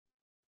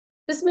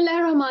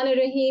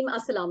बिस्मिल्लाहिर्रहमानिर्रहीम।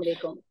 अस्सलाम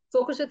वालेकुम।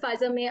 फोकस विद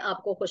फायजा में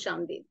आपको खुश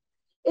आमदीद।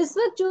 इस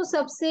वक्त जो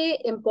सबसे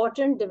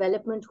इम्पोर्टेंट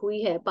डेवलपमेंट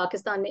हुई है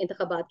पाकिस्तान में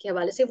इंतखाबात के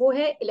हवाले से, वो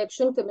है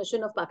इलेक्शन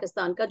कमीशन ऑफ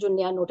पाकिस्तान का जो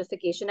नया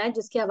नोटिफिकेशन है,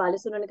 जिसके हवाले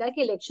से उन्होंने कहा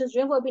कि इलेक्शन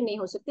जो है वो अभी नहीं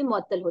हो सकते,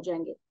 मुअत्तल हो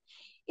जाएंगे।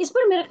 इस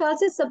पर मेरे ख्याल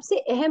से सबसे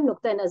अहम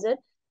नुक्ता नजर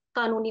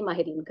कानूनी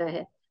माहिरीन का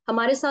है।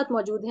 हमारे साथ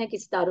मौजूद हैं,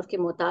 किसी तारुफ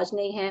के मोहताज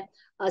नहीं हैं,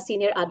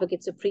 senior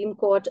advocate supreme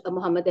court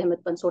Mohammad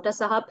Ahmad पनसोटा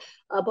साहब।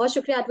 बहुत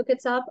शुक्रिया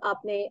एडवोकेट साहब,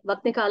 आपने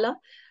वक्त निकाला।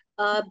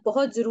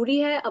 बहुत जरूरी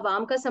है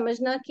अवाम का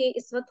समझना कि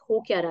इस वक्त हो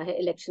क्या रहा है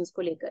इलेक्शंस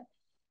को लेकर।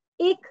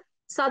 एक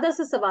सादा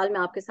सा सवाल मैं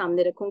आपके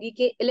सामने रखूंगी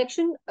कि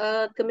इलेक्शन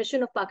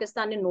कमीशन ऑफ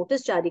पाकिस्तान ने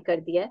नोटिस जारी कर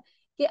दिया है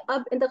कि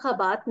अब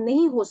इंतखाबात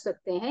नहीं हो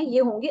सकते हैं, ये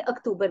होंगे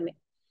अक्टूबर में।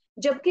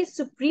 जबकि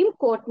सुप्रीम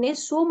कोर्ट ने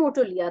सो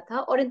मोटो लिया था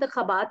और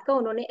इंतखाबात का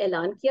उन्होंने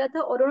ऐलान किया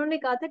था, और उन्होंने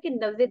कहा था कि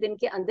 90 दिन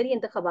के अंदर ये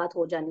इंतखाबात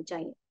हो जाने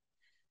चाहिए।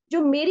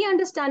 जो मेरी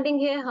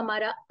अंडरस्टैंडिंग है,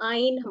 हमारा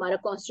आइन, हमारा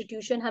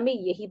कॉन्स्टिट्यूशन हमें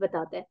यही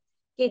बताता है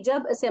कि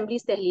जब असेंबली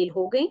तहलील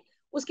हो गई,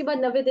 उसके बाद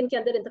 90 दिन के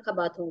अंदर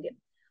इंतखाबात होंगे।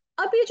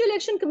 अब ये जो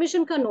इलेक्शन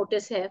कमीशन का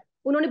नोटिस है,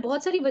 उन्होंने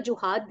बहुत सारी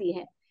वजूहात दी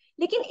हैं,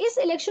 लेकिन इस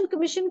इलेक्शन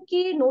कमीशन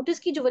के नोटिस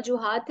की जो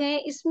वजूहात हैं,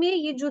 इसमें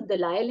ये जो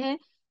दलाइल हैं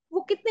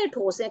वो कितने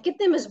ठोस हैं,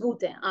 कितने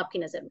मजबूत हैं आपकी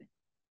नजर में?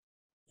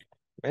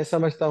 मैं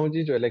समझता हूँ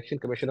जी, जो इलेक्शन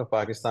कमीशन ऑफ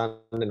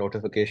पाकिस्तान ने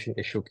नोटिफिकेशन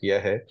इशू किया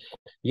है,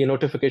 ये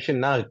नोटिफिकेशन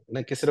ना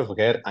न कि सिर्फ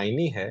गैर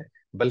आईनी है,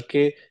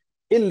 बल्कि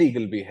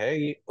इलीगल भी है।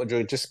 ये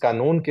जो जिस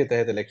कानून के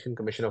तहत election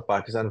commission of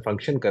Pakistan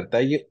function करता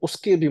है, ये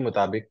उसके भी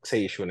मुताबिक से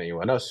इशू नहीं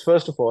हुआ ना।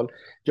 फर्स्ट ऑफ ऑल,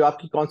 जो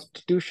आपकी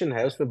कॉन्स्टिट्यूशन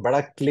है उसमें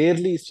बड़ा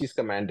क्लियरली इस चीज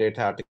का मैंडेट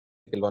है।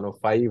 आर्टिकल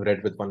 105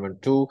 रेड विद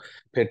 112,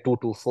 फिर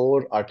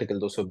 224, आर्टिकल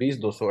 220,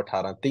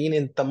 218, तीन,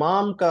 इन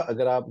तमाम का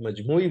अगर आप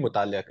मजमूई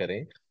मुतालिया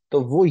करें तो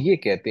वो ये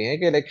कहते हैं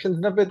कि इलेक्शंस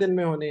 90 दिन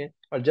में होने हैं,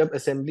 और जब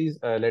असेंबली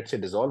लेट से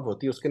डिसॉल्व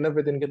होती है उसके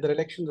 90 दिन के अंदर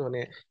इलेक्शंस होने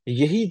हैं।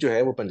 यही जो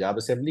है वो पंजाब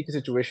असेंबली की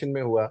सिचुएशन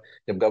में हुआ।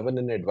 जब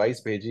गवर्नर ने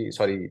एडवाइस भेजी,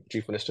 सॉरी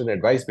चीफ मिनिस्टर ने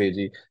एडवाइस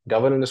भेजी,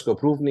 गवर्नर ने उसको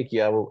अप्रूव नहीं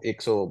किया, वो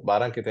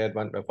 112 के तहत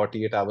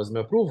 48 आवर्स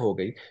में अप्रूव हो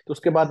गई, तो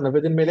उसके बाद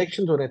 90 दिन में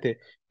इलेक्शन होने थे।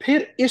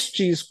 फिर इस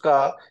चीज का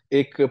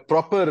एक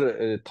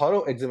प्रॉपर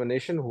थॉरो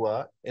एग्जामिनेशन हुआ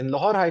इन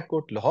Lahore high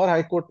court. Lahore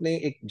high court ने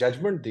एक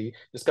जजमेंट दी,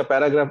 जिसका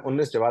पैराग्राफ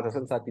 19 जवाद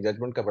हसन साहब की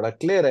जजमेंट का बड़ा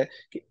क्लियर है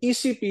कि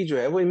ईसीपी जो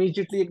है वो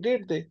इमीडिएटली एक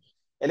date they.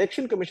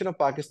 Election commission of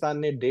Pakistan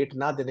ने डेट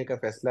ना देने का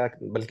फैसला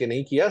बल्कि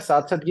नहीं किया,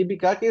 साथ साथ ये भी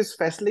कहा कि इस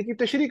फैसले की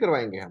तशरीह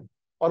करवाएंगे हम।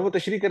 और वो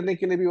तशरीह करने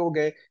के लिए भी हो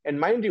गए। एंड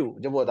माइंड यू,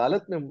 जब वो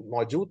अदालत में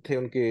मौजूद थे,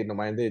 उनके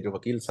नुमाइंदे जो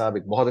वकील साहब,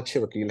 एक बहुत अच्छे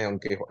वकील हैं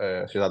उनके,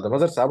 शहजादा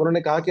मजहर साहब,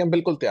 उन्होंने कहा कि हम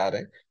बिल्कुल तैयार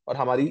हैं और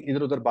हमारी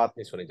इधर उधर बात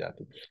नहीं सुनी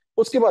जाती।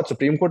 उसके बाद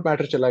सुप्रीम कोर्ट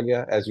मैटर चला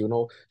गया, as you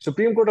know.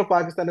 Supreme court of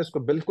Pakistan ने उसको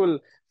बिल्कुल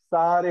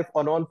सारे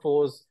on on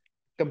force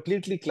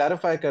completely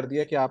clarify कर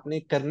दिया कि आपने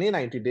करने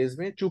 90 डेज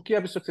में। चूंकि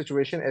अब इस वक्त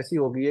सिचुएशन ऐसी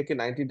हो गई है कि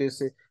 90 डेज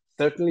से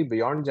सर्टनली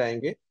बियॉन्ड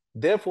जाएंगे,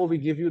 therefore we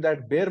give you that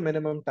bare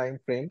minimum time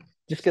frame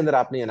जिसके अंदर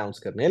आपने अनाउंस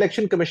करने।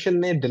 इलेक्शन कमीशन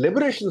ने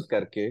डिलिबरेशंस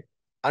करके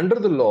अंडर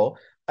द लॉ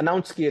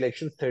अनाउंस की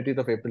इलेक्शन 30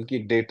 अप्रैल की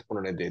एक डेट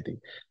उन्होंने दे दी।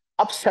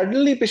 अब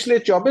सडनली पिछले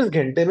 24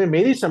 घंटे में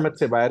मेरी समझ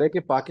से बाहर है कि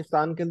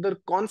पाकिस्तान के अंदर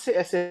कौन से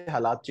ऐसे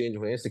हालात चेंज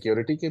हुए हैं,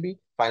 सिक्योरिटी के भी,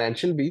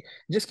 फाइनेंशियल भी,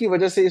 जिसकी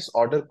वजह से इस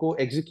ऑर्डर को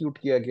एग्जीक्यूट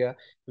किया गया।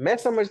 मैं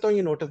समझता हूँ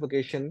ये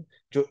नोटिफिकेशन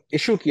जो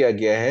इशू किया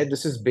गया है,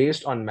 this is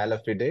based on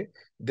मैलाफिडे,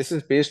 this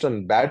is based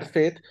on bad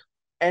faith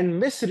and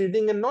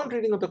misreading and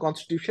non-reading of the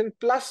constitution,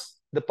 plus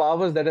the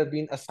powers that have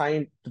been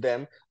assigned to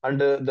them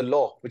under the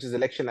law which is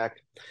election act.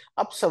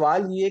 अब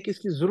सवाल ये है कि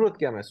इसकी जरूरत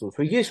क्या महसूस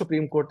हुई, ये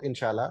सुप्रीम कोर्ट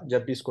इंशाल्लाह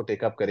जब भी इसको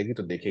टेक अप करेगी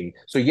तो देखेगी।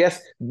 So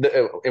yes,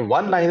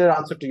 one liner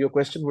answer to your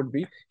question would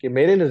be कि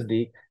मेरे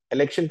नजदीक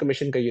इलेक्शन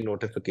कमीशन का ये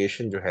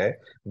नोटिफिकेशन जो है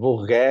वो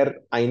गैर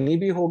आईनी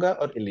भी होगा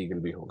और इलीगल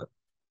भी होगा।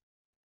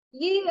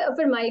 ये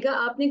फरमाइएगा,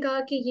 आपने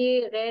कहा कि ये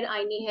गैर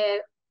आईनी है,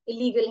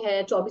 इलीगल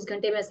है, 24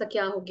 घंटे में ऐसा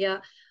क्या हो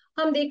गया?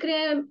 हम देख रहे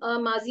हैं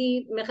माजी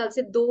मेरे ख्याल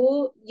से 2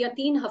 या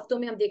 3 हफ्तों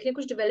में हम देख रहे हैं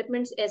कुछ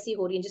डेवलपमेंट्स ऐसी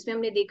हो रही हैं, जिसमें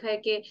हमने देखा है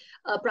कि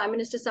प्राइम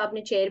मिनिस्टर साहब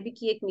ने चेयर भी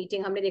की एक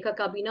मीटिंग, हमने देखा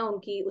काबीना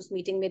उनकी उस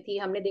मीटिंग में थी,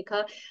 हमने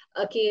देखा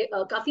कि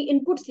काफी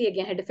इनपुट्स लिए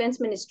गए हैं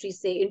डिफेंस मिनिस्ट्री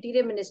से,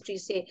 इंटीरियर मिनिस्ट्री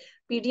से,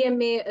 पीडीएम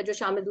में जो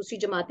शामिल दूसरी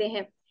जमातें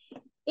हैं।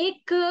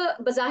 एक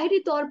बज़ाहिरी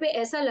तौर पे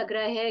ऐसा लग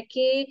रहा है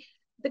कि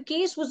the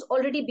case was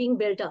already being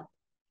built up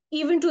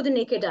even to the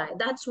naked eye.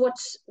 That's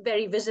what's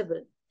very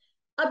visible.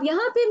 अब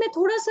यहाँ पे मैं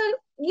थोड़ा सा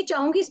ये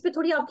चाहूंगी, इस पे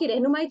थोड़ी आपकी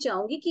रहनुमाई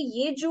चाहूंगी कि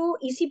ये जो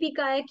ईसीपी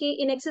का है कि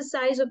इन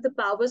exercise of the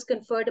powers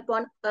conferred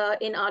upon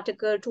in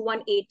article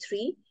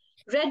 2183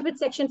 read with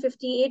section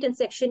 58 and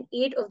section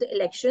 8 of the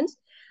elections,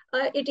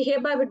 it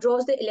hereby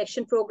withdraws the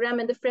election program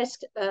and the fresh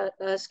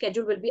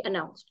schedule will be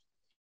announced.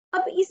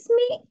 अब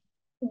इसमें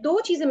दो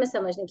चीजें मैं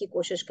समझने की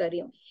कोशिश कर रही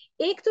हूँ।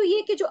 एक तो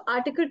ये कि जो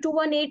आर्टिकल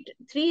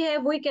 2183 है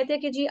वो ये कहते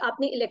हैं कि जी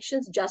आपने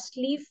elections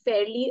justly,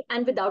 Fairlie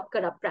and without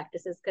corrupt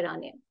practices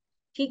कराने हैं,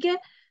 ठीक है।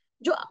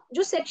 जो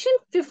जो सेक्शन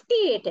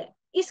 58 है,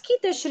 इसकी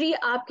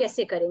तशरीह आप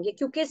कैसे करेंगे?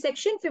 क्योंकि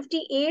सेक्शन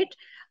 58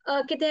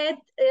 के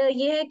तहत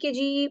ये है कि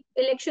जी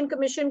इलेक्शन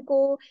कमीशन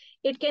को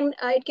it can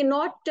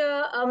not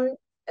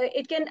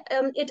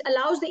it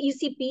allows the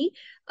ECP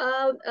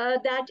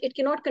that it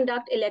cannot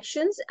conduct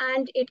elections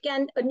and it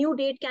can a new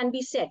date can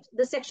be set,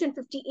 the section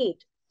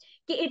 58।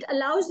 कि it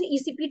allows the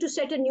ECP to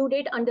set a new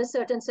date under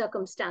certain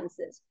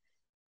circumstances.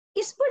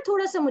 इस पर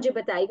थोड़ा सा मुझे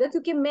बताइएगा,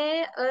 क्योंकि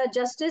मैं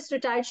justice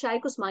retired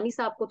शाइक उस्मानी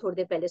साहब को थोड़ी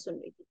देर पहले सुन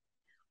रही थी,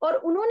 और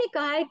उन्होंने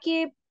कहा है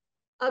कि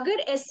अगर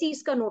एससी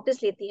इसका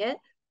नोटिस लेती है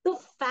तो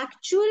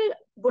फैक्चुअल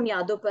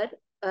बुनियादों पर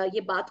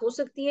ये बात हो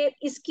सकती है।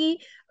 इसकी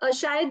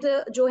शायद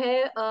जो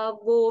है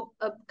वो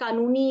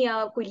कानूनी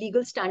या कोई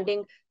लीगल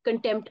स्टैंडिंग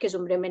कंटेम्प्ट के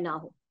जुमरे में ना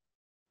हो।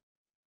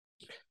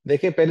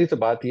 देखिए, पहली तो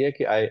बात यह है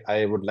कि आई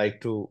I would like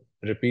to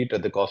repeat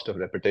at the cost of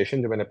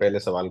reputation, जो मैंने पहले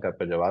सवाल का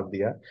आपका जवाब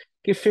दिया,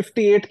 कि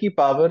 58 की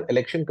पावर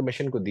इलेक्शन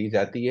कमीशन को दी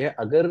जाती है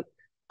अगर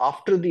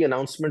after the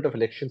announcement of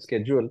election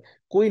schedule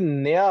कोई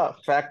नया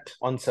फैक्ट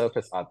ऑन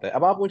सरफेस आता है।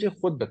 अब आप मुझे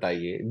खुद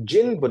बताइए,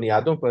 जिन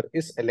बुनियादों पर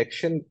इस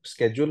इलेक्शन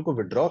स्केड्यूल को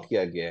विड्रॉ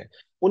किया गया है,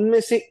 उनमें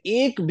से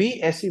एक भी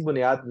ऐसी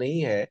बुनियाद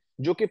नहीं है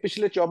जो कि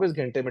पिछले 24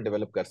 घंटे में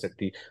डेवलप कर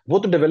सकती। वो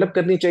तो डेवलप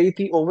करनी चाहिए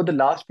थी over the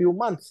last few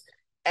months.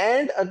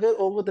 And अगर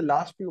over the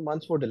last few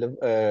months वो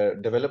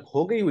डेवलप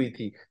हो गई हुई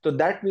थी, तो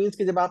दैट मीन्स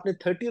कि जब आपने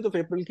 30th ऑफ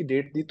अप्रैल की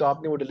डेट दी तो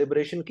आपने वो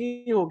डिलिबरेशन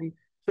की होगी।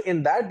 तो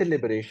in that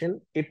डिलिबरेशन,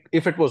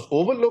 if it was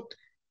overlooked,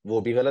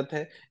 वो भी गलत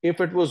है।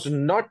 If it was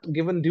not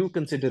given due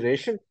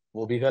consideration,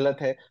 वो भी गलत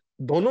है।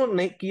 दोनों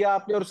नहीं किया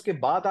आपने और उसके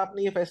बाद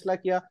आपने ये फैसला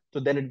किया, तो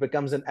then it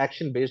becomes an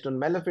action based on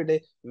मेलिफिडे।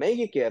 मैं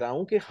ये कह रहा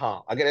हूं कि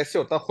हाँ, अगर ऐसे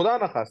होता,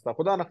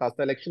 खुदा ना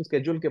खास्ता इलेक्शन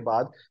स्केड्यूल के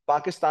बाद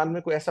पाकिस्तान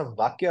में कोई ऐसा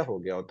वाकया हो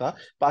गया होता,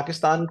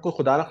 पाकिस्तान को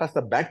खुदा न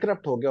खास्ता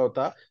बैंकरप्ट हो गया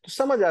होता, तो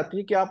समझ आती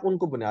है कि आप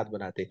उनको बुनियाद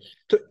बनाते।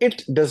 तो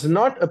it does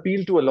not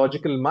appeal to a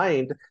logical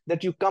mind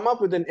that you come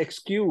up with an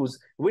excuse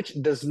which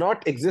does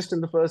not exist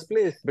in the first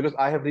place, because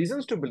I have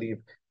reasons to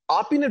believe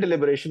आप ही ने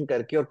डिलिबरेशन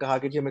करके और कहा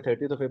कि जी हमें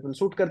 30th ऑफ अप्रैल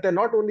सूट करता है।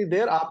 Not only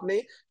there, आपने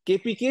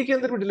केपीके के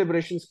अंदर भी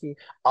डिलिबरेशन की,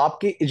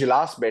 आपके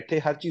इजलास बैठे,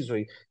 हर चीज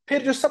हुई।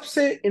 फिर जो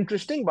सबसे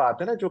इंटरेस्टिंग बात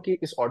है ना, जो कि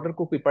इस ऑर्डर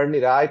को कोई पढ़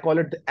नहीं रहा, I call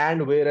it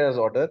and where as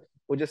order.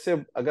 वो जैसे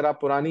अगर आप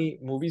पुरानी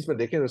मूवीज में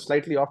देखें,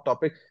 स्लाइटली ऑफ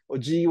टॉपिक,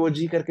 वो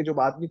जी करके जो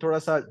आदमी थोड़ा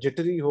सा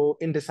जिटरी हो,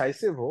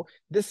 इनडिसाइसिव हो,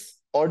 this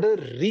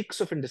order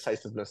reeks of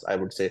indecisiveness, I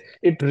would say.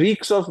 It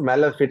reeks of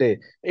मैलाफिडे,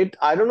 it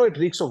I don't know, it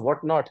reeks of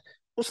what not.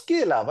 उसके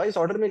अलावा इस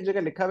ऑर्डर में एक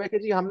जगह लिखा हुआ है कि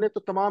जी हमने तो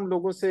तमाम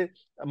लोगों से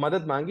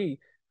मदद मांगी,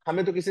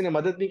 हमें तो किसी ने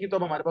मदद नहीं की, तो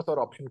अब हमारे पास और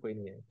ऑप्शन कोई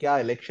नहीं है। क्या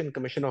इलेक्शन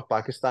कमीशन ऑफ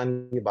पाकिस्तान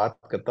ये बात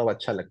करता हुआ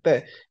अच्छा लगता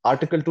है?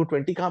 आर्टिकल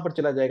 220 कहां पर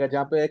चला जाएगा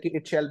जहां पे है कि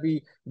it shall be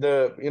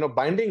the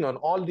binding on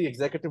all the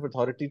executive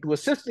authority to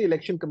assist the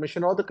election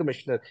commission और the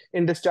commissioner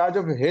in discharge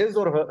of his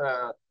और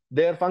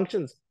देयर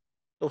फंक्शंस।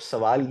 तो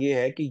सवाल ये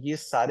है कि ये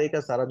सारे का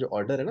सारा जो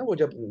ऑर्डर है ना, वो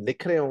जब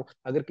लिख रहे हो,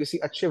 अगर किसी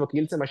अच्छे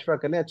वकील से मशवरा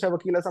करें, अच्छा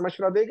वकील ऐसा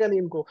मशवरा देगा नहीं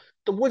इनको,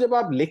 तो वो जब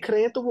आप लिख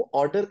रहे हैं तो वो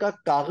ऑर्डर का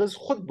कागज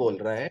खुद बोल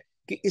रहा है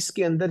कि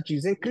इसके अंदर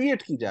चीजें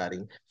क्रिएट की जा रही।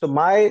 तो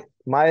my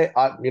my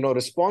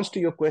response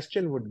to your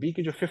question would be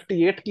कि जो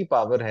 58 की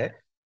पावर है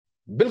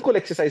बिल्कुल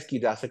एक्सरसाइज की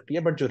जा सकती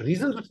है, बट जो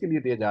रीजंस उसके लिए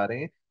दिए जा रहे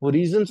हैं वो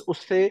रीजंस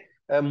उससे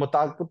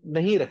मुताबिक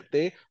नहीं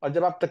रखते। और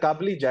जब आप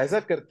तकाबली जायजा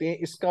करते हैं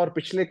इसका और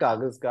पिछले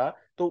कागज का,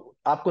 तो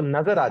आपको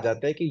नजर आ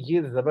जाता है कि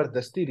ये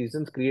जबरदस्ती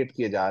रीजंस क्रिएट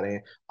किए जा रहे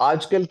हैं।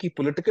 आजकल की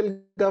पॉलिटिकल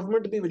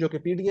गवर्नमेंट भी, जो कि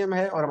पीडीएम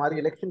है, और हमारी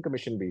इलेक्शन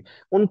कमीशन भी,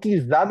 उनकी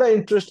ज्यादा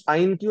इंटरेस्ट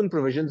आइन की उन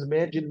प्रोविजंस में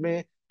है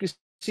जिनमें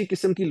किसी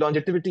किस्म की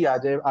लॉन्जेटिविटी आ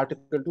जाए।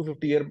 आर्टिकल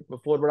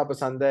 254 बड़ा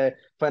पसंद है,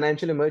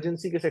 फाइनेंशियल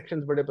इमरजेंसी के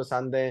सेक्शंस बड़े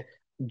पसंद हैं।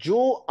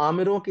 जो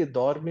आमिरों के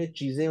दौर में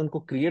चीजें उनको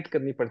क्रिएट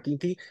करनी पड़ती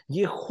थी,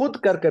 ये खुद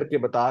कर करके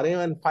बता रहे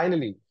हैं। एंड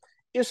फाइनली,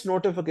 इस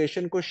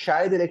नोटिफिकेशन को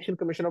शायद election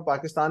commission of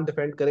Pakistan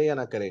defend करे या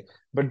ना करे,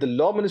 but the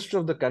law minister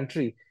of the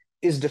country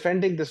is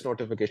defending this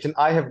notification.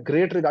 I have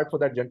great regard for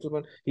that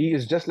gentleman. He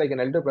is just like an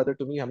elder brother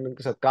to me. हमने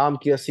उनके साथ काम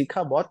किया,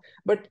 सीखा बहुत,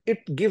 but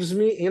it gives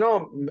me,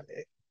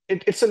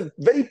 it's a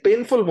very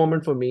painful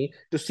moment for me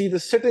to see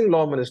the sitting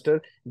law minister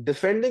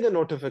defending a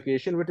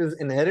notification which is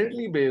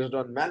inherently based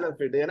on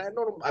malafide. And I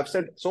know I've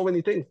said so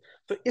many things.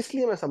 तो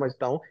इसलिए मैं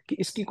समझता हूं कि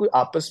इसकी कोई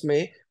आपस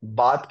में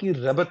बात की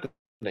रबत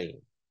नहीं।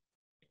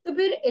 तो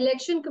फिर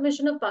इलेक्शन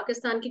कमीशन ऑफ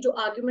पाकिस्तान की जो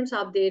आर्ग्यूमेंट्स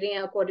आप दे रहे हैं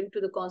according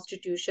to the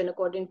constitution,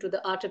 according to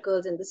the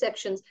articles and the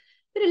sections,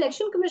 फिर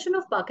इलेक्शन कमीशन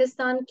ऑफ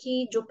पाकिस्तान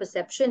की जो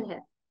परसेप्शन है,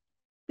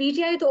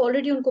 पीटीआई तो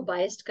ऑलरेडी उनको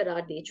बायस्ड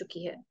करार दे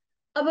चुकी है।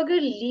 अब अगर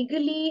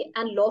लीगली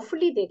एंड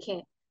लॉफुली देखें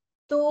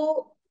तो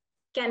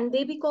can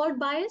they be called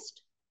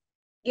biased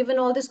given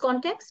all this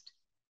context?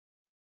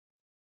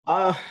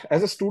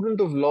 As a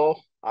student of law,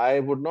 I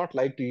would not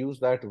like to use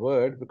that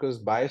word because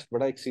biased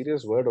बड़ा एक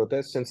serious word होता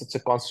है, since it's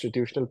a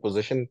constitutional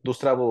position.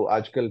 दूसरा, वो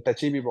आजकल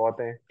टची भी बहुत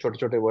हैं, छोटे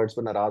छोटे वर्ड्स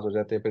पर नाराज हो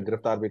जाते हैं, फिर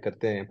गिरफ्तार भी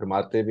करते हैं, फिर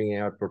मारते भी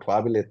हैं और उठवा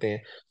भी लेते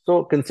हैं। So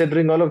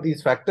considering all of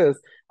these factors,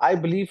 I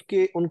believe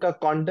कि उनका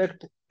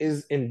conduct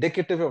is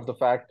indicative of the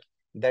fact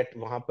that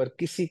वहां पर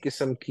किसी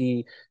किस्म की,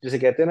 जैसे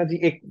कहते हैं ना जी,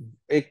 एक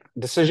एक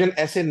डिसीजन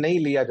ऐसे नहीं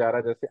लिया जा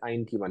रहा जैसे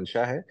आइन की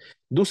मंशा है।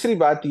 दूसरी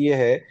बात यह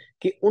है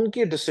कि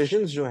उनके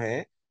डिसीजंस जो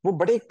हैं वो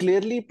बड़े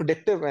क्लियरली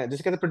प्रिडिक्टिव हैं,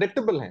 जिसे कहते हैं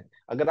प्रिडिक्टेबल हैं।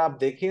 अगर आप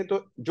देखें तो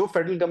जो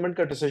फेडरल गवर्नमेंट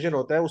का डिसीजन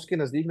होता है उसके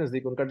नजदीक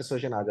नजदीक उनका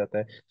डिसीजन आ जाता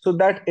है। So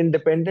that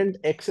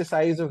independent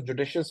exercise of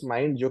judicious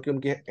mind जो कि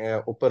उनके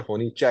ऊपर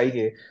होनी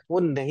चाहिए, वो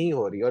नहीं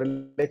हो रही। और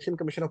election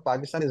commission of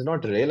Pakistan is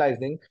not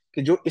realising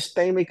कि जो इस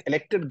टाइम एक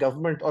इलेक्टेड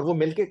गवर्नमेंट और वो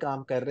मिलके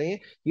काम कर रहे हैं,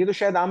 ये तो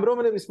शायद आमरों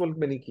में इस मुल्क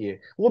में नहीं किए।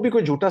 वो भी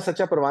कोई झूठा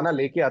सच्चा परवाना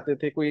लेके आते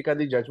थे, कोई एक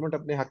आधी जजमेंट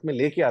अपने हक में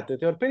लेके आते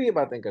थे और फिर ये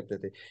बातें करते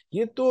थे।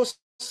 ये तो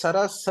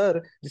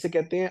सरासर जिसे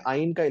कहते हैं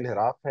आइन का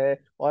इन्हिराफ है।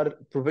 और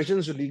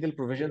प्रोविजंस, जो लीगल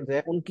प्रोविजंस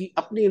है, उनकी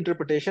अपनी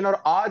इंटरप्रिटेशन।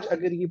 और आज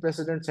अगर ये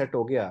प्रेसिडेंट सेट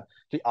हो गया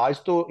कि आज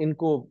तो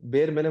इनको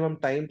बेयर मिनिमम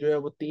टाइम जो है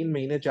वो 3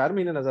 महीने 4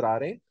 महीने नजर आ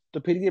रहे हैं, तो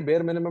फिर ये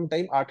बेयर मिनिमम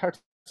टाइम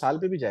 8-8 साल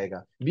पे भी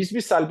जाएगा,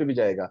 20-20 साल पे भी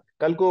जाएगा।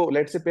 कल को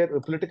लेट से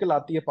पॉलिटिकल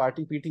आती है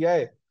पार्टी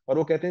पीटीआई, और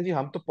वो कहते हैं जी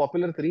हम तो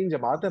पॉपुलर तरीन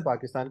जमात है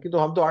पाकिस्तान की, तो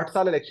हम तो 8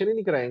 साल इलेक्शन ही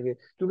नहीं कराएंगे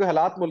क्योंकि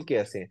हालात मुल्क के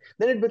ऐसे हैं।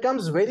 Then it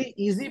becomes very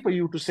easy for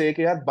you to से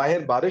कि यार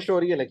बाहर बारिश हो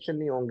रही है, इलेक्शन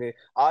नहीं होंगे।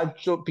 आज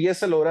जो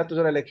पीएसएल हो रहा है तो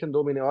जरा इलेक्शन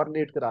 2 महीने और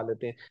लेट करा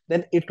लेते हैं।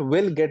 Then it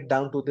will get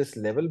down to this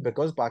level,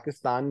 because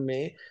Pakistan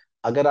में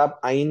अगर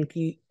आप आइन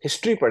की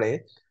हिस्ट्री पढ़ें,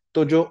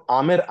 तो जो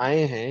आमिर आए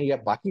हैं या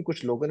बाकी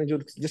कुछ लोगों ने जो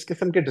जिस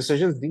किस्म के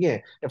डिसीजंस दिए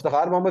हैं,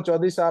 इफ्तिखार मोहम्मद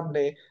चौधरी साहब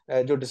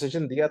ने जो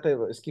डिसीजन दिया था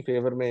इसकी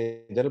फेवर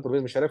में, जनरल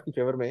परवेज मुशर्रफ की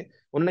फेवर में,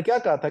 उन्होंने क्या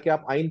कहा था कि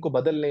आप आइन को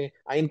बदल लें,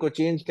 आइन को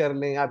चेंज कर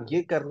लें, आप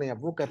ये कर लें, आप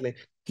वो कर लें।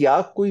 क्या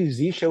कोई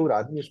जी शऊर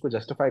आदमी इसको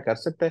जस्टिफाई कर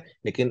सकता है?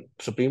 लेकिन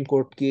सुप्रीम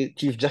कोर्ट की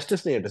चीफ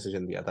जस्टिस ने यह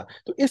डिसीजन दिया था।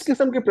 तो इस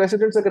किस्म के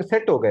प्रेसिडेंट्स अगर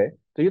सेट हो गए,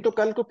 तो ये तो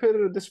कल को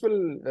फिर this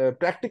will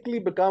practically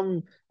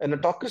become an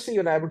autocracy,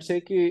 I would say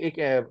कि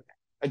एक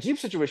अजीब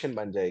सिचुएशन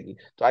बन जाएगी।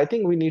 तो I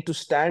think we need to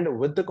stand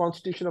with the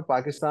constitution of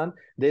Pakistan.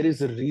 There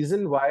is a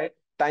reason why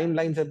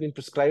timelines have been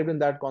prescribed in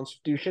that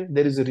constitution.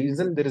 There is a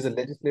reason, there is a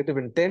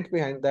legislative intent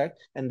behind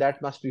that, and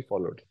that must be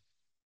followed.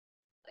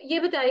 ये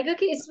बताएगा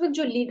कि इस वक्त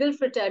जो legal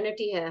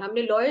fraternity है,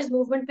 हमने lawyers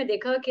movement में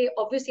देखा कि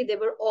obviously they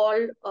were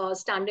all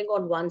standing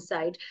on one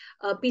side,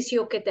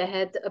 PCO के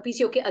तहत,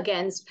 पीसीओ के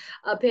अगेंस्ट,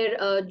 फिर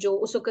जो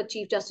उस वक्त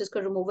चीफ जस्टिस का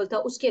रिमूवल था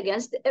उसके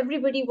against,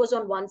 everybody was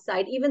on one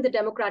side, even the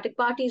democratic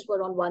parties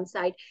were on one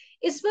side.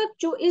 इस वक्त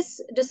जो इस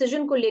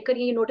डिसीजन को लेकर,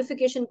 ये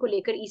नोटिफिकेशन को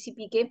लेकर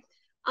ईसीपी के,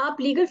 आप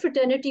लीगल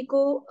फ्रेटर्निटी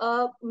को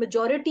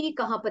मेजोरिटी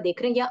कहाँ पर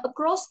देख रहे हैं, या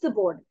across the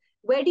board,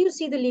 where do you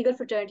see the legal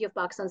fraternity of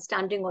Pakistan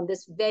standing on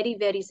this very,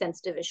 very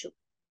sensitive issue?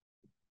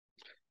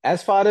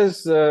 As far as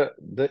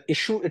the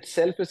issue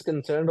itself is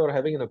concerned, or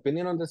having an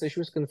opinion on this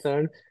issue is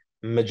concerned,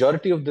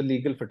 majority of the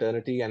legal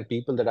fraternity and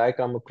people that I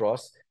come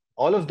across,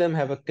 all of them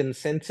have a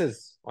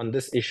consensus on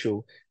this issue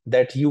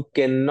that you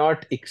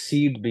cannot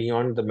exceed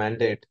beyond the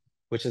mandate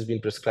which has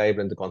been prescribed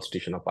in the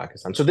Constitution of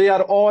Pakistan. So they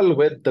are all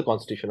with the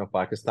Constitution of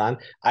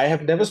Pakistan. I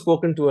have never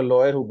spoken to a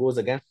lawyer who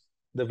goes against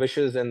the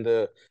wishes and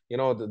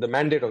the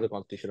mandate of the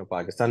Constitution of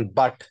Pakistan.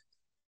 But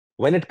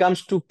when it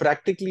comes to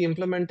practically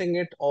implementing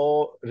it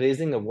or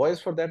raising a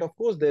voice for that, of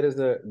course there is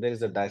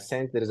a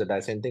dissent, there is a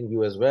dissenting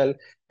view as well.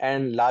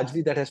 And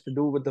largely that has to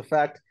do with the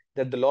fact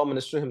that the law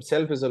minister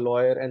himself is a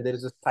lawyer, and there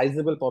is a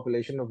sizable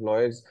population of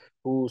lawyers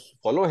who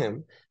follow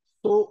him.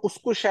 तो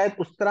उसको शायद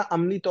उस तरह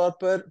अमली तौर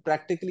पर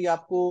practically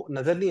आपको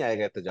नजर नहीं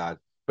आएगा एहतजाज.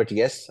 But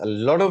yes, a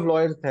lot of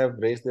lawyers have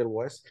raised their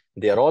voice.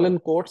 They are all in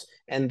courts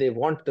and they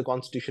want the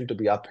constitution to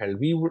be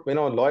upheld.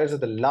 Lawyers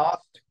are the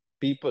last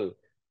people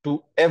to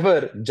ever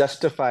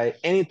justify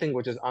anything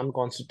which is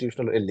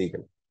unconstitutional or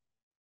illegal.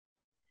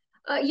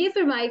 ये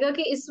फरमाएगा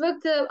कि इस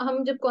वक्त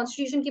हम जब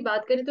constitution की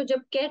बात करें, तो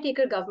जब केयर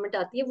टेकर गवर्नमेंट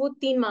आती है वो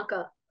 3 माह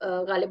का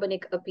गालिबन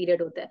एक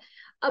पीरियड होता है।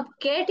 अब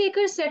केयर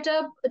टेकर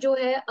सेटअप जो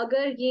है,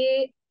 अगर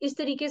ये इस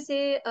तरीके से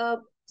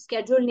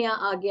स्केड्यूल नया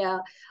आ गया,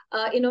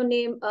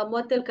 इन्होंने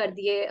मुअत्तल कर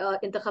दिए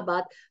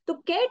इंतखाबात, तो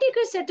केयर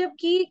टेकर सेटअप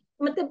की,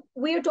 मतलब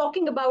we are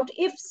talking about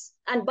ifs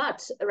and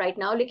buts right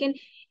now, लेकिन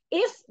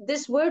if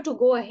this were to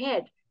go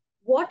ahead,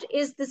 what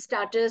is the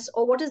status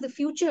or what is the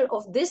future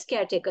of this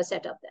caretaker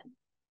setup then?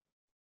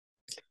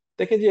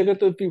 देखिए जी, अगर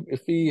तो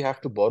if we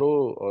have to borrow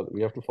or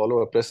we have to follow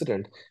a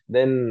precedent,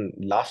 then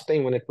last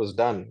time when it was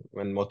done,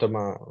 when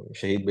Mohtarma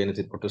Shahid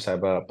Benazir Bhutto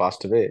Sahiba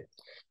passed away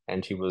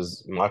and she was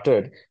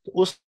martyred,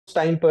 तो उस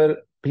time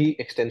पर भी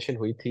extension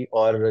हुई थी।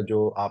 और जो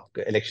आप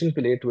election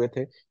पे लेट हुए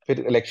थे, फिर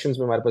इलेक्शंस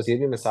में हमारे पास ये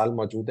भी मिसाल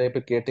मौजूद है,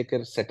 फिर केयर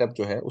टेकर सेटअप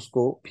जो है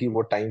उसको भी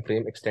वो टाइम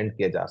फ्रेम एक्सटेंड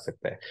किया जा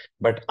सकता है।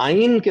 बट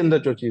आइन के अंदर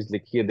जो चीज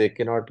लिखी है, दे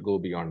के not go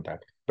beyond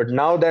that. But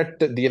now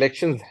that the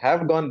elections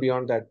have gone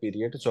beyond that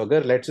period, सो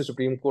अगर लेट्स से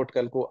सुप्रीम कोर्ट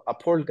कल को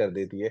अपहोल्ड कर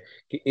देती है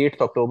कि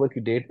 8 अक्टूबर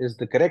की date is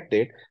the correct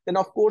date, then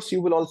of course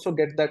you will also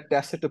get that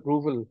tacit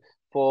approval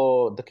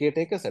for the care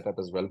taker setup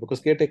as well, because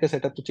care taker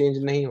setup तो change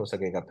नहीं हो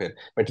सकेगा फिर।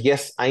 बट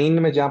यस, आइन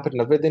में जहां पर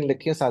 90 दिन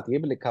लिखे हैं, साथ ये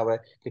भी लिखा हुआ है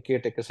कि केयर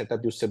टेकर सेटअप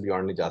भी उससे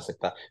बियॉन्ड नहीं जा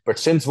सकता। बट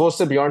सिंस वो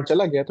उससे बियॉन्ड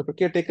चला गया, तो फिर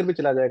केयर टेकर भी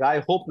चला जाएगा। I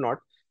hope not.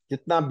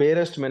 जितना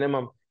बेरेस्ट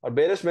मिनिमम, और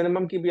बेरेस्ट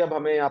मिनिमम की भी अब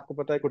हमें, आपको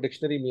पता है, को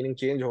डिक्शनरी मीनिंग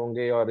चेंज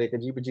होंगे और एक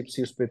अजीब अजीब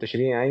सी उस पर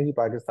तशरीह आएंगी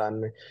पाकिस्तान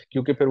में,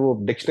 क्योंकि फिर वो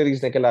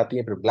डिक्शनरीज निकल आती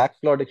हैं, फिर ब्लैक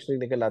लॉ डिक्शनरी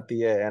निकल आती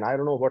है, and I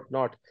don't know what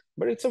not.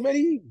 But it's a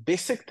very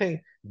basic thing.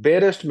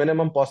 Barest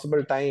minimum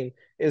possible time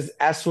is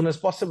as soon as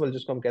possible,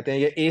 जिसको हम कहते हैं,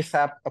 ये ए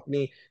सैप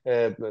अपनी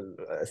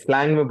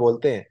स्लैंग में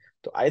बोलते हैं।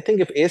 So I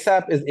think if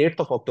ASAP is 8th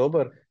of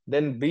October,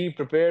 then be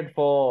prepared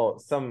for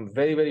some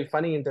very, very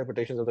funny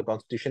interpretations of the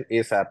Constitution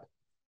ASAP.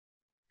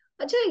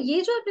 अच्छा,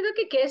 ये जो आपने कहा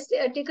कि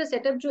केयर टेकर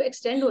सेटअप जो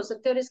एक्सटेंड हो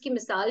सकता है और इसकी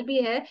मिसाल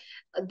भी है,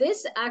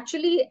 this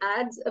actually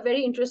adds a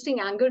very interesting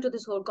angle two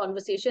this whole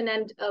conversation,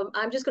 and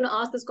I am just gonna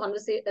ask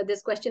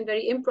this question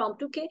very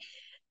impromptu के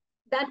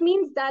that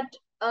means that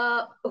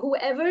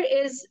whoever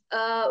is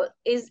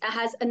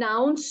has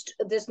announced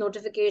this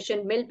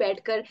notification, mil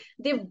baitkar,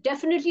 they've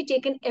definitely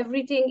taken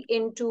everything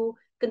into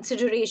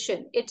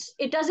consideration.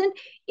 It doesn't,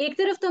 एक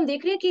तरफ तो हम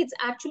देख रहे हैं कि it's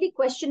actually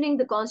questioning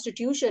the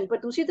constitution, पर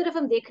दूसरी तरफ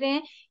हम देख रहे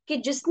हैं कि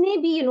जिसने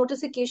भी ये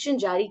नोटिफिकेशन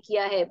जारी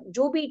किया है,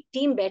 जो भी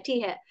टीम बैठी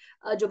है,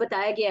 जो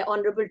बताया गया है,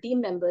 honourable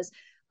team members,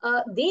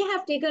 they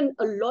have taken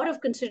a lot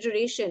of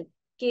consideration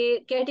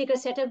कि केयर टेकर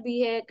सेटअप भी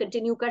है,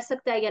 कंटिन्यू कर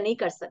सकता है या नहीं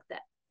कर सकता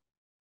है.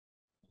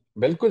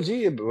 Bilkul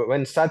ji,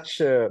 when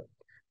such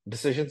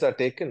decisions are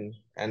taken,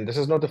 and this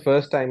is not the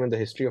first time in the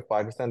history of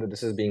Pakistan that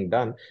this is being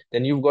done,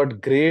 then you've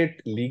got great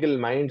legal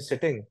minds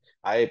sitting.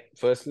 I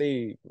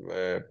firstly,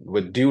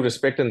 with due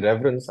respect and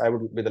reverence, I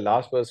would be the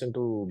last person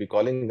to be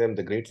calling them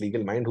the great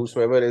legal mind,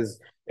 whosoever is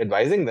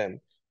advising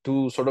them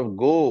to sort of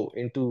go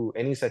into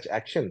any such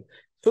action.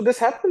 So this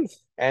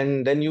happens.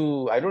 And then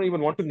I don't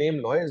even want to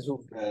name lawyers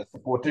who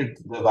supported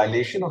the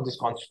violation of this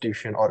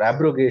constitution or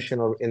abrogation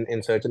or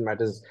in certain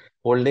matters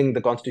holding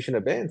the constitution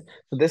abeyance.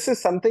 So this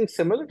is something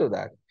similar to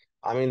that.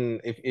 I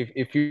mean,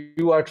 if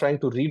you are trying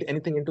to read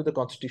anything into the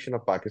constitution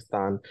of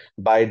Pakistan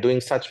by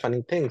doing such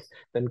funny things,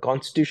 then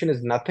constitution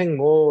is nothing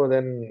more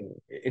than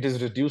it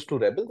is reduced to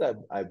rebels,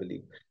 I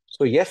believe.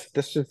 So yes,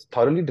 this is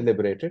thoroughly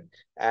deliberated.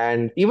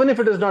 And even if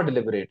it is not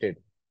deliberated,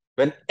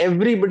 when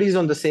everybody is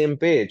on the same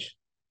page,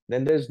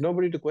 then there's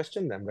nobody to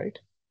question them, right?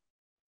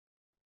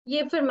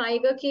 ये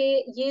फरमाएगा कि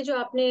ये जो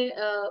आपने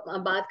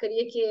बात करी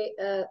है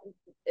कि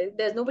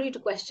there's nobody to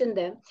question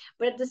them,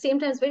 but at the same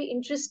time it's very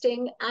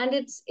interesting, and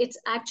it's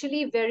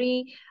actually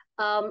very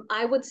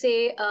I would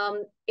say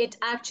it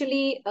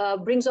actually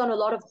brings on a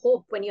lot of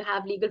hope when you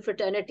have legal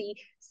fraternity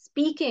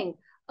speaking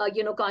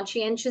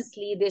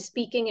conscientiously. They're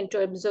speaking in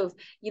terms of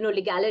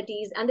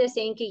legalities, and they're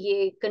saying कि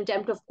ये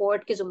contempt of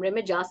court के जुमरे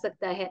में जा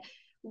सकता है.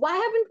 Why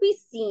haven't we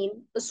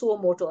seen a suo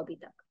moto अभी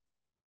तक?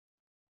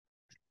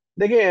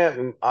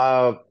 देखिए,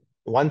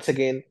 once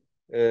again,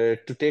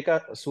 to take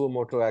a suo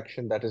moto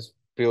action, that is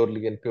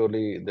purely and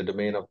purely the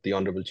domain of the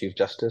Honorable Chief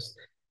Justice,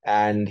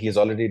 and he's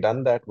already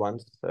done that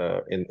once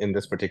in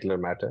this particular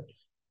matter.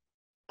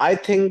 I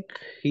think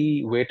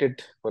he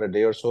waited for a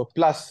day or so.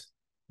 Plus,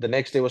 the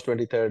next day was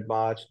 23rd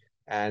March,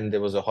 and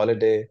there was a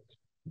holiday.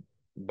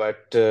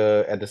 But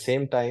at the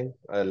same time,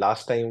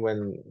 last time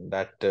when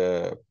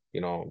that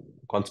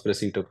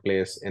conspiracy took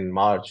place in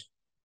March,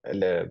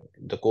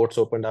 the courts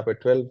opened up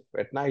at 12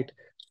 at night.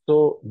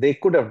 So they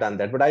could have done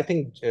that. But I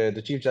think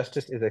the Chief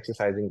Justice is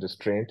exercising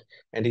restraint,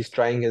 and he's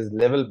trying his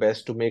level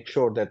best to make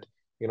sure that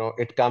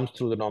it comes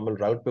through the normal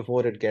route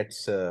before it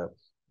gets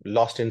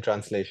lost in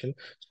translation.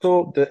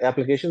 So the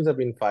applications have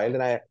been filed,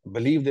 and I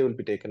believe they will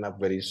be taken up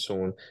very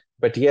soon.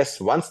 But yes,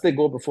 once they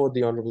go before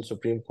the Honorable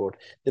Supreme Court,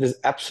 there is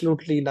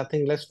absolutely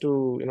nothing left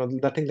to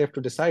nothing left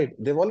to decide.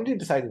 They've already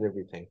decided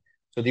everything.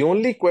 So the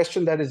only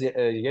question that is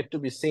yet to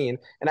be seen,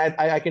 and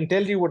I can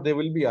tell you what they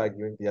will be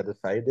arguing the other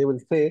side. They will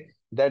say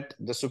that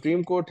the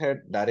Supreme Court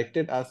had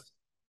directed us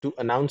to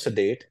announce a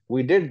date.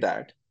 We did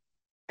that,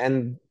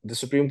 and the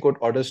Supreme Court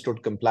order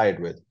stood complied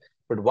with.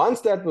 But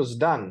once that was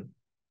done,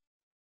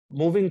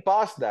 moving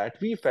past that,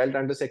 we felt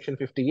under Section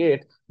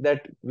 58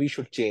 that we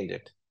should change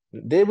it.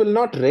 They will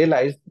not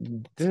realize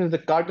this is the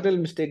cardinal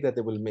mistake that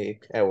they will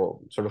make or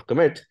sort of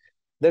commit,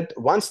 that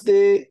once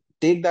they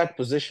take that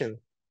position,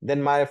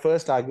 then my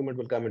first argument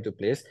will come into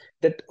place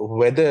that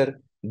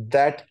whether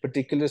that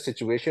particular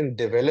situation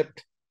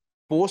developed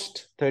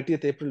post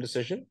 30th April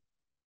decision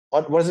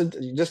or was it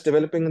just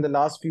developing in the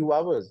last few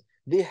hours.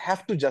 They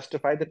have to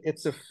justify that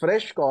it's a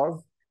fresh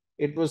cause.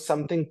 It was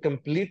something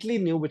completely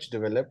new which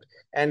developed,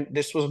 and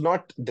this was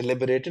not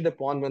deliberated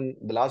upon when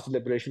the last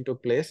deliberation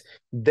took place.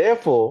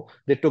 Therefore,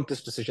 they took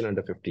this decision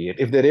under 58.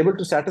 If they're able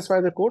to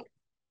satisfy the court,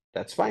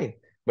 that's fine.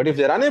 But if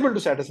they're unable to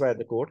satisfy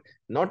the court,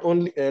 not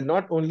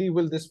only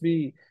will this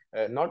be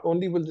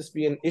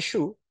an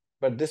issue,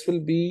 but this will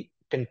be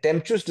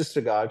contemptuous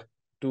disregard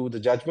to the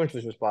judgment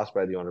which was passed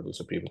by the Honorable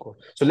Supreme Court.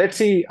 So let's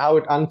see how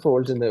it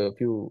unfolds in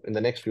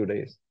the next few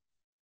days.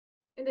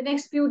 In the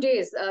next few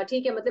days,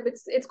 ठीक है, मतलब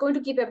it's going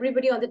to keep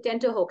everybody on the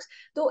tenterhooks.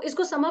 तो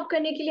इसको sum up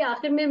करने के लिए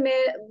आखिर में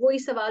मैं वही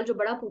सवाल जो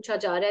बड़ा पूछा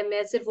जा रहा है,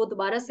 मैं सिर्फ वो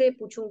दोबारा से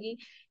पूछूंगी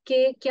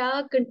कि क्या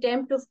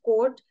contempt of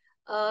court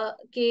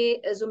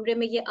के जुमरे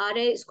में ये आ रहा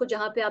है, इसको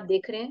जहां पे आप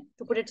देख रहे हैं,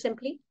 to put it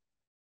simply?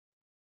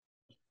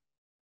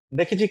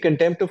 देखिए जी,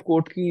 कंटेम्प्ट ऑफ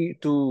कोर्ट की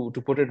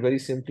to put it very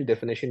simply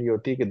definition ये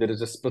होती है कि there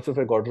is a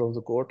specific order of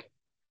the court.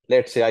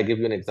 Let's say I give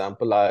you an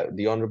example.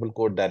 The Honorable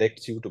Court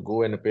directs you to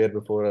go and appear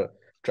before a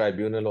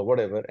tribunal or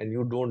whatever, and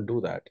you don't do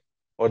that,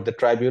 or the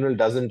tribunal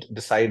doesn't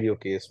decide your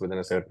case within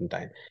a certain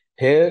time.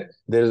 Here,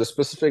 there is a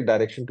specific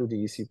direction to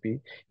the ECP.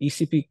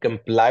 ECP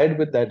complied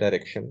with that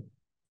direction,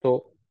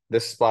 so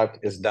this part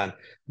is done.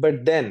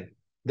 But then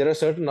there are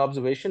certain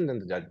observations in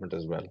the judgment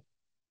as well.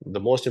 The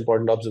most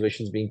important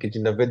observations being कि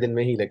जिन 90 दिन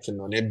में ही election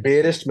होने,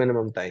 barest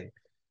minimum time.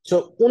 So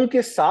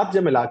उनके साथ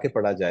जब मिला के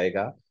पढ़ा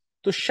जाएगा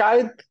तो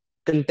शायद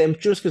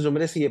कंटेम्पचुअस के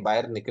जुमरे से ये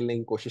बाहर निकलने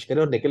की कोशिश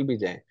करें और निकल भी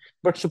जाएं.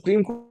 बट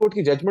सुप्रीम कोर्ट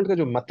की जजमेंट का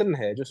जो मतन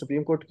है, जो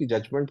सुप्रीम कोर्ट की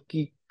जजमेंट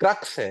की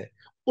क्रक्स है,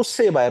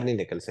 उससे ये बाहर नहीं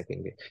निकल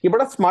सकेंगे. ये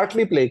बड़ा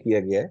स्मार्टली प्ले किया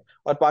गया है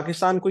और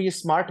पाकिस्तान को ये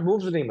स्मार्ट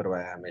मूव्स नहीं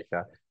मरवाया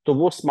हमेशा. तो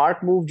वो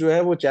स्मार्ट मूव जो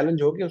है वो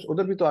चैलेंज हो गया.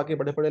 उधर भी तो आके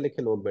बड़े पढ़े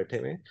लिखे लोग बैठे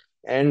हुए हैं.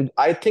 एंड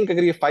आई थिंक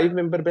अगर ये 5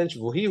 मेंबर बेंच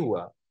वही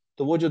हुआ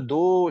तो वो जो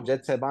 2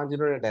 जज साहबान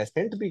जिन्होंने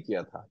डेसेंट भी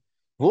किया था,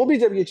 वो भी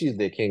जब ये चीज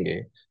देखेंगे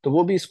तो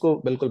वो भी इसको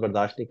बिल्कुल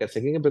बर्दाश्त नहीं कर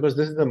सकेंगे, because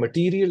this is a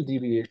material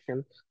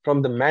deviation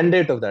from the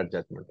mandate of that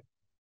judgement.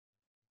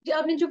 जी,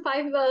 आपने जो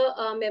 5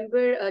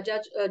 मेंबर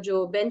जज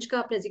जो बेंच का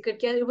आपने जिक्र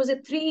किया, it was a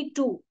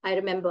 3-2, I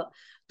remember.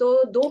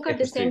 तो दो का it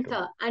was three decent to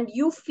था. एंड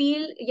यू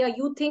फील या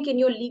you think in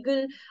your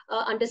legal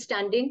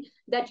understanding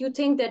that you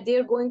think that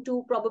they're going to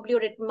probably, or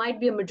it might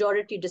be a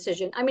majority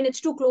decision. I mean,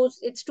 it's too close,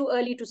 it's too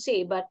early to say,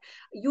 but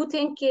you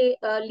think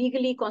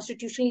legally,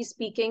 constitutionally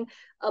speaking,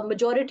 a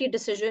majority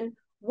decision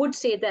would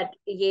say that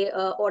ये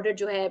order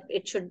जो है,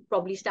 it should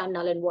probably stand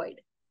null and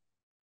void.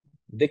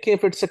 देखिए,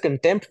 if it's a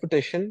contempt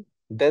petition,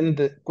 then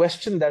the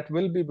question that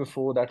will be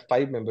before that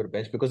 5 member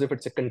bench, because if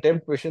it's a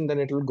contempt petition,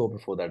 then it will go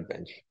before that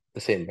bench,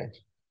 the same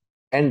bench.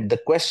 And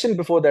the question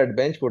before that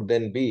bench would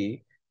then be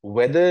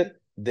whether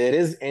there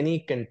is any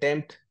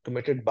contempt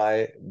committed by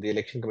the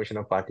Election Commission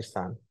of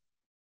Pakistan.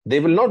 They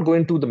will not go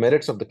into the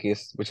merits of the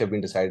case which have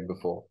been decided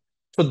before.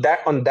 So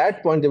that on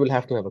that point, they will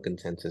have to have a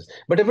consensus.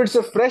 But if it's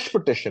a fresh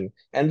petition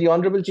and the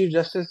Honorable Chief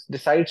Justice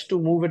decides to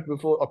move it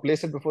before or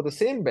place it before the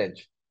same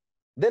bench,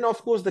 then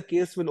of course the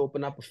case will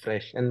open up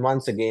afresh. And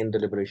once again,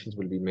 deliberations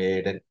will be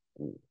made and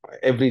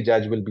every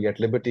judge will be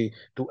at liberty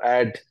to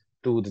add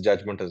to the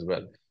judgment as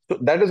well. So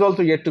that is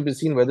also yet to be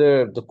seen whether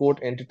the court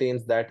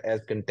entertains that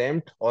as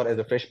contempt or as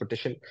a fresh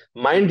petition.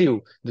 Mind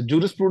you, the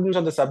jurisprudence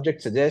on the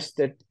subject suggests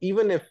that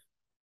even if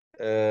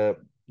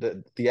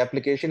the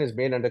application is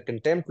made under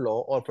contempt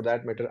law or for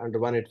that matter under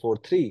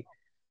 1843,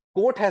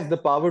 court has the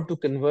power to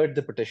convert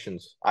the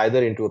petitions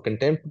either into a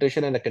contempt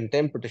petition and a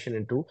contempt petition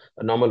into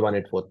a normal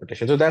 184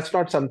 petition. So that's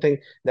not something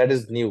that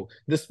is new.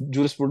 This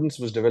jurisprudence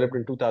was developed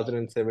in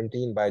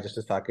 2017 by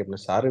Justice Saqib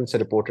Nassar in its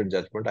reported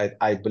judgment,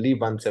 I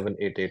believe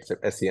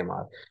 1788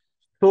 SCMR.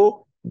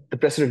 So the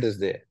precedent is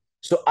there.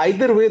 So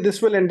either way,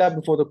 this will end up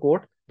before the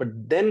court, but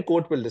then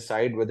court will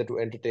decide whether to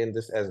entertain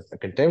this as a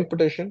contempt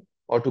petition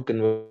or to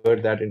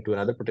convert that into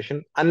another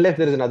petition, unless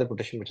there is another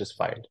petition which is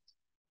filed.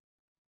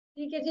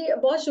 ठीक है जी,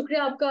 बहुत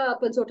शुक्रिया आपका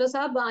पंसोटा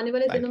साहब. आने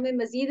वाले दिनों Thank you.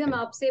 में मजीद हम Thank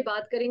you. आपसे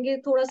बात करेंगे.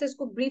 थोड़ा सा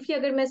इसको ब्रीफली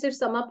अगर मैं सिर्फ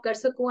सम अप कर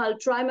सकूं, आई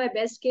ट्राई माय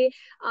बेस्ट के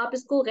आप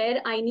इसको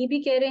गैर आईनी भी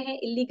कह रहे हैं,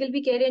 इलीगल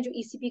भी कह रहे हैं जो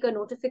ईसीपी का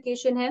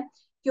नोटिफिकेशन है,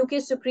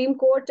 क्योंकि सुप्रीम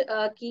कोर्ट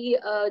की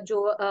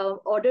जो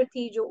ऑर्डर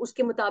थी, जो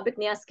उसके मुताबिक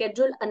नया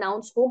स्केड्यूल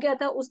अनाउंस हो गया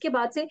था, उसके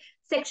बाद से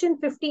सेक्शन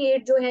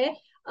 58 जो है,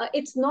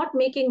 it's not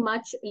making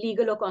much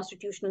legal or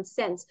constitutional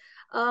sense.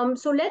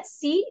 So let's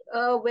see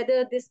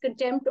whether this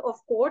contempt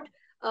of court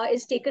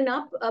is taken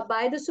up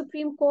by the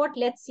Supreme Court.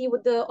 Let's see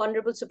what the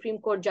Honorable Supreme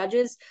Court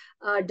judges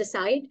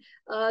decide.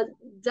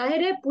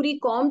 जाहिर है पूरी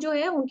कौम जो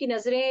है उनकी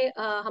नजरें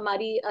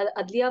हमारी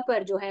अदलिया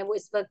पर जो है वो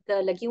इस वक्त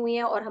लगी हुई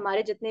हैं, और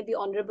हमारे जितने भी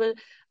ऑनरेबल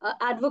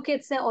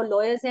एडवोकेट्स हैं और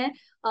लॉयर्स हैं,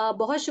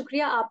 बहुत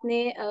शुक्रिया.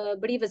 आपने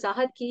बड़ी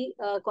वजाहत की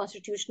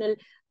कॉन्स्टिट्यूशनल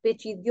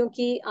पेचीदगियों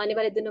की. आने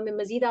वाले दिनों में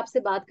मजीद आपसे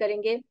बात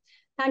करेंगे.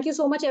 Thank you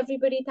so much,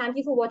 everybody. Thank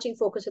you for watching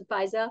Focus with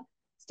Faiza.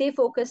 Stay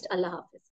focused. Allah Hafiz.